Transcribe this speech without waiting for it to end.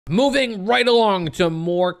Moving right along to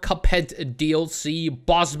more Cuphead DLC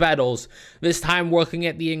boss battles. This time working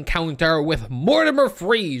at the encounter with Mortimer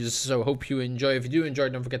Freeze. So hope you enjoy. If you do enjoy,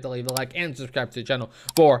 don't forget to leave a like and subscribe to the channel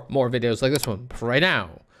for more videos like this one. But right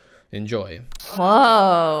now, enjoy.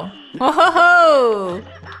 Whoa. Whoa.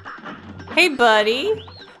 Hey, buddy.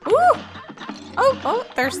 Ooh. Oh,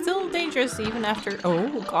 they're still dangerous even after.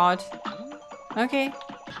 Oh, God. Okay.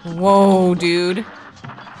 Whoa, dude.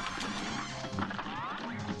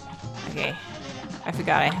 Okay, I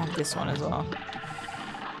forgot I have this one as well.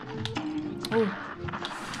 Ooh.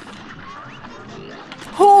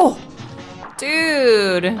 Oh,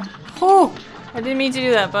 dude. Oh, I didn't mean to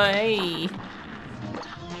do that, but hey,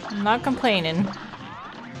 I'm not complaining.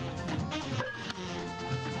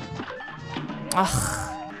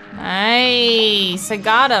 Ugh, nice. I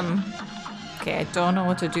got him. Okay, I don't know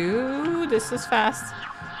what to do. This is fast.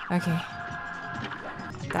 Okay,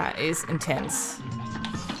 that is intense.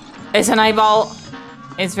 It's an eyeball.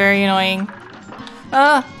 It's very annoying.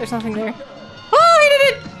 Ah, there's nothing there. Oh, I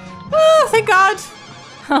did it! Oh, thank God.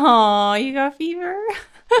 Oh, you got fever.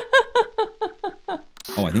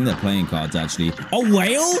 Oh, I think they're playing cards, actually. Oh,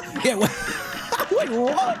 whale? Yeah, wait,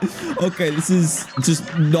 what? Okay, this is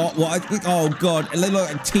just not what I think. Oh, God. It look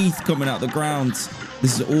like teeth coming out the ground.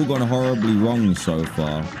 This has all gone horribly wrong so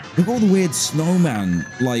far. Look at all the weird snowman,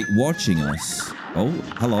 like, watching us. Oh,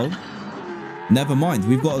 hello. Never mind,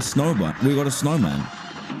 we've got a snowman.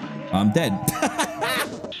 I'm dead.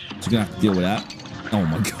 Just gonna have to deal with that. Oh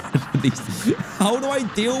my God. How do I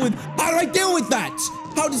deal with that?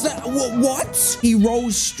 How does that, what? He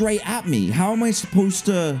rolls straight at me. How am I supposed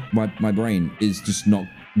to, my brain is just not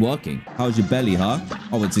working. How's your belly, huh?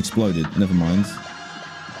 Oh, it's exploded. Never mind.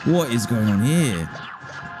 What is going on here?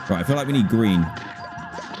 Right, I feel like we need green.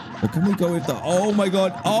 Or can we go with the, oh my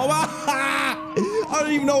God. Oh my, I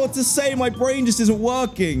don't even know what to say. My brain just isn't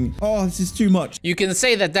working. Oh, this is too much. You can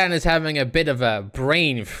say that Dan is having a bit of a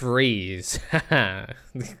brain freeze.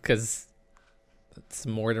 Because it's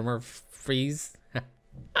Mortimer Freeze.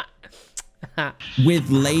 With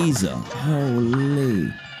laser.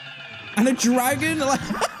 Holy. And a dragon?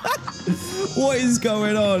 What is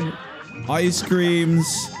going on? Ice creams.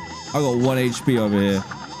 I got 1 HP over here.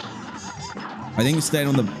 I think it's staying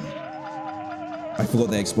on the... I forgot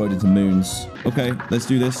they exploded to moons. Okay, let's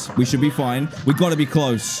do this. We should be fine. We gotta be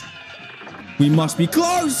close. We must be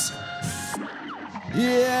close!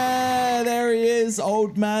 Yeah, there he is.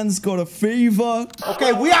 Old man's got a fever.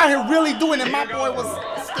 Okay, we out here really doing it. My boy was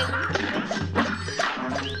scared.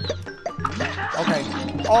 Okay.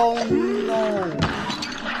 Oh, no.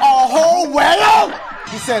 A whole whale?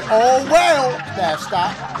 He said, oh, well. Dash,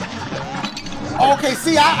 stop. Okay,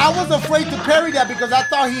 see, I was afraid to parry that because I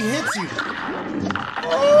thought he hit you.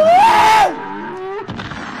 No.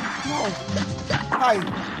 Hi.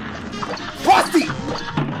 Frosty!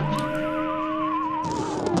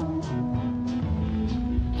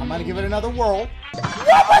 I'm gonna give it another whirl.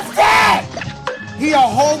 What was that? He a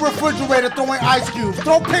whole refrigerator throwing ice cubes.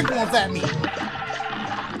 Throw pink ones at me.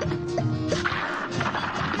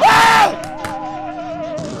 Whoa!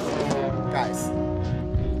 Guys.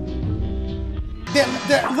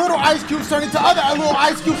 The little ice cubes turn into other little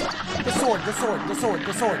ice cubes. The sword.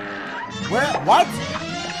 Where? What?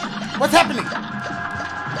 What's happening?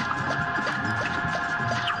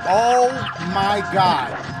 Oh my God.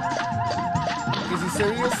 Is he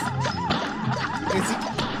serious? Is he?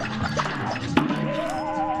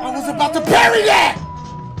 I was about to parry that!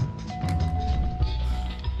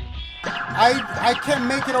 I can't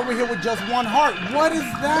make it over here with just one heart. What is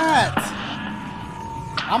that?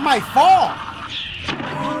 I might fall.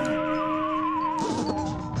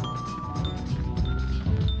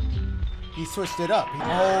 He switched it up.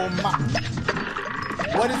 Oh my.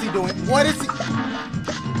 What is he doing? What is he?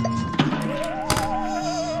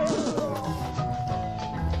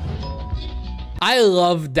 I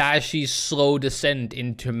love Dashy's slow descent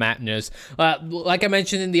into madness. Like I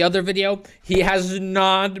mentioned in the other video, he has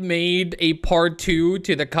not made a part 2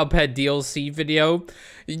 to the Cuphead DLC video.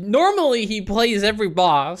 Normally he plays every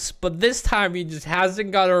boss, but this time he just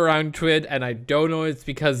hasn't got around to it, and I don't know if it's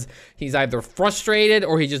because he's either frustrated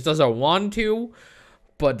or he just doesn't want to,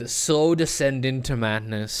 but the slow descent into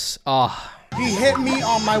madness. Ah. He hit me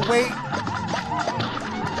on my way.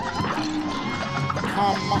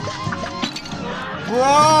 Come on.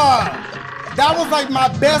 Bruh, that was like my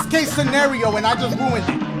best case scenario and I just ruined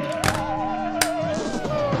it.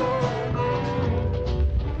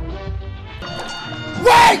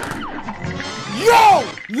 Wait! Yo!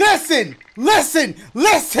 Listen!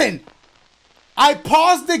 I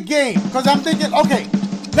paused the game because I'm thinking, okay,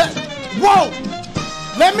 whoa!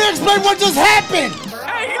 Let me explain what just happened!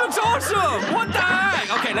 Hey, awesome! What the heck?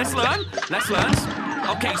 Okay, let's learn. Let's learn.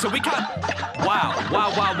 Okay, so we can't... Wow.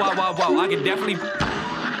 I can definitely...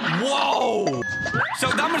 Whoa! So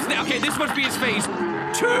that must... Okay, this must be his phase 2?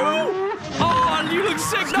 Oh, you look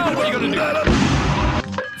sick. No, what are you gonna do?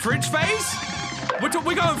 Fridge phase? We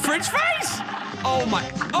going fridge phase? Oh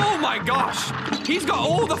my gosh. He's got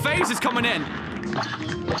all the phases coming in.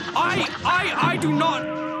 I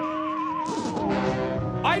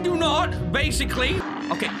do not, basically.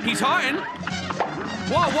 Okay, he's hurting.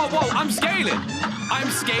 Whoa, I'm scaling. I'm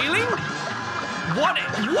scaling?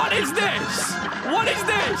 What is this? What is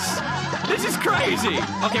this? This is crazy.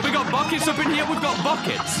 Okay, we got buckets up in here. We've got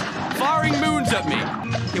buckets. Firing moons at me.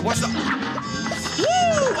 Okay, watch that.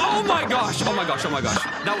 Woo! Oh my gosh.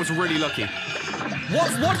 That was really lucky.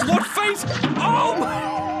 What face? Oh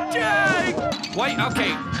my dang! Wait,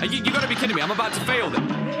 okay. You gotta be kidding me. I'm about to fail them.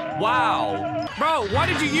 Wow. Bro, why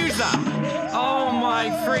did you use that? Oh my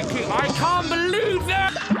freaking... I can't believe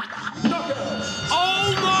that!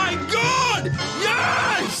 Oh my god!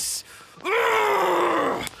 Yes!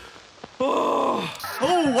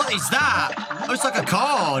 Oh, what is that? Oh, it's like a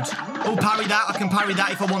card. Oh, parry that. I can parry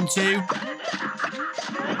that if I want to.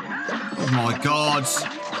 Oh my god.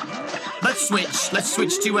 Let's switch. Let's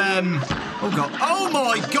switch to, oh god. Oh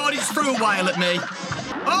my god, it's threw a whale at me.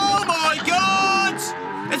 Oh my god!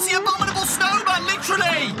 It's the abominable snowman,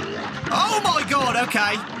 literally! Oh my god,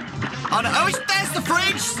 okay. Oh, there's the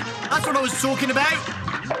fridge! That's what I was talking about.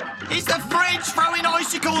 It's the fridge throwing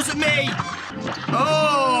icicles at me!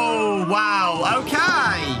 Oh, wow,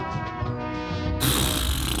 okay.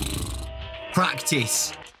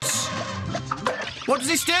 Practice. What does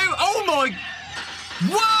this do? Oh my...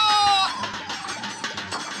 What?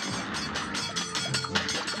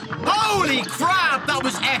 Holy crap, that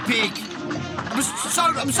was epic!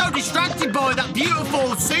 I'm so distracted by that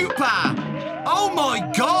beautiful super. Oh my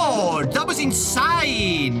god, that was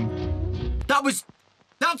insane. That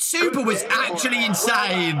super was actually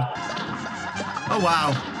insane. Oh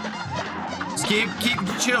wow. Just keep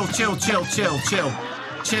chill.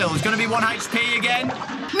 It's gonna be 1 HP again.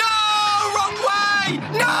 No, wrong way.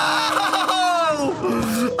 No.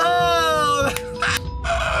 Oh.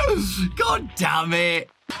 God damn it.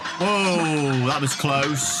 Whoa, that was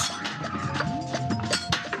close.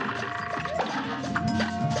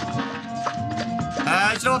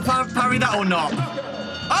 Should I parry that or not?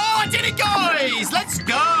 Oh, I did it, guys! Let's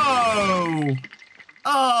go!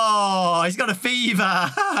 Oh, he's got a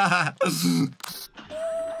fever.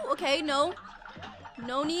 Okay, no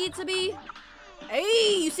need to be.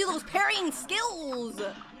 Hey, you see those parrying skills?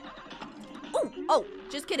 Oh,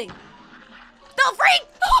 just kidding. The freak!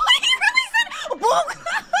 Oh, he really said,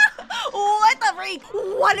 what the freak?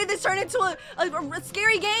 Why did this turn into a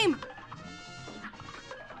scary game?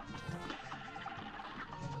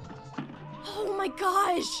 Oh my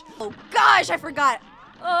gosh! Oh gosh, I forgot.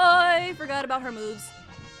 I forgot about her moves.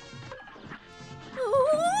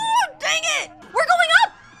 Oh, dang it! We're going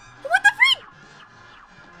up! What the freak?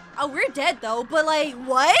 Oh, we're dead though, but like,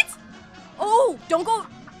 what? Oh, don't go.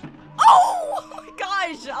 Oh my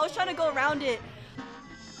gosh, I was trying to go around it.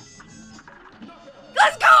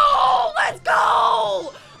 Let's go! Let's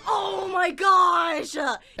go! Oh my gosh!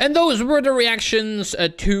 And those were the reactions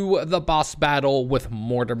to the boss battle with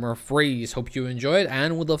Mortimer Freeze. Hope you enjoyed,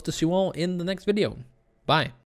 and would love to see you all in the next video. Bye.